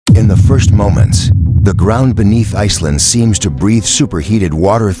In the first moments, the ground beneath Iceland seems to breathe superheated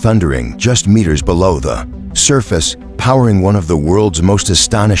water thundering just meters below the surface, powering one of the world's most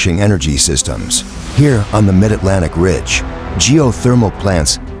astonishing energy systems. Here on the mid-Atlantic ridge, geothermal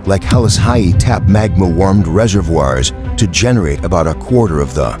plants like Hellisheia tap magma-warmed reservoirs to generate about a quarter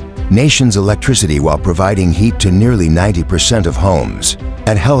of the nation's electricity while providing heat to nearly 90% of homes.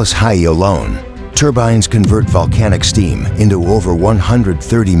 At Hellisheia alone, turbines convert volcanic steam into over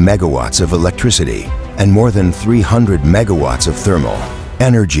 130 megawatts of electricity and more than 300 megawatts of thermal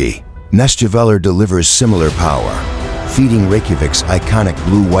energy. Nesjavellir delivers similar power, feeding Reykjavik's iconic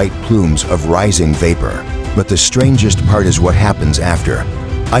blue-white plumes of rising vapor. But the strangest part is what happens after.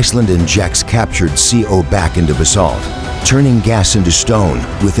 Iceland injects captured CO back into basalt, turning gas into stone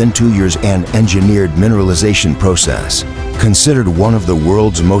within 2 years, an engineered mineralization process considered one of the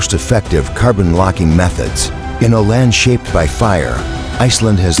world's most effective carbon-locking methods. In a land shaped by fire,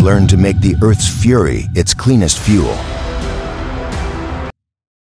 Iceland has learned to make the Earth's fury its cleanest fuel.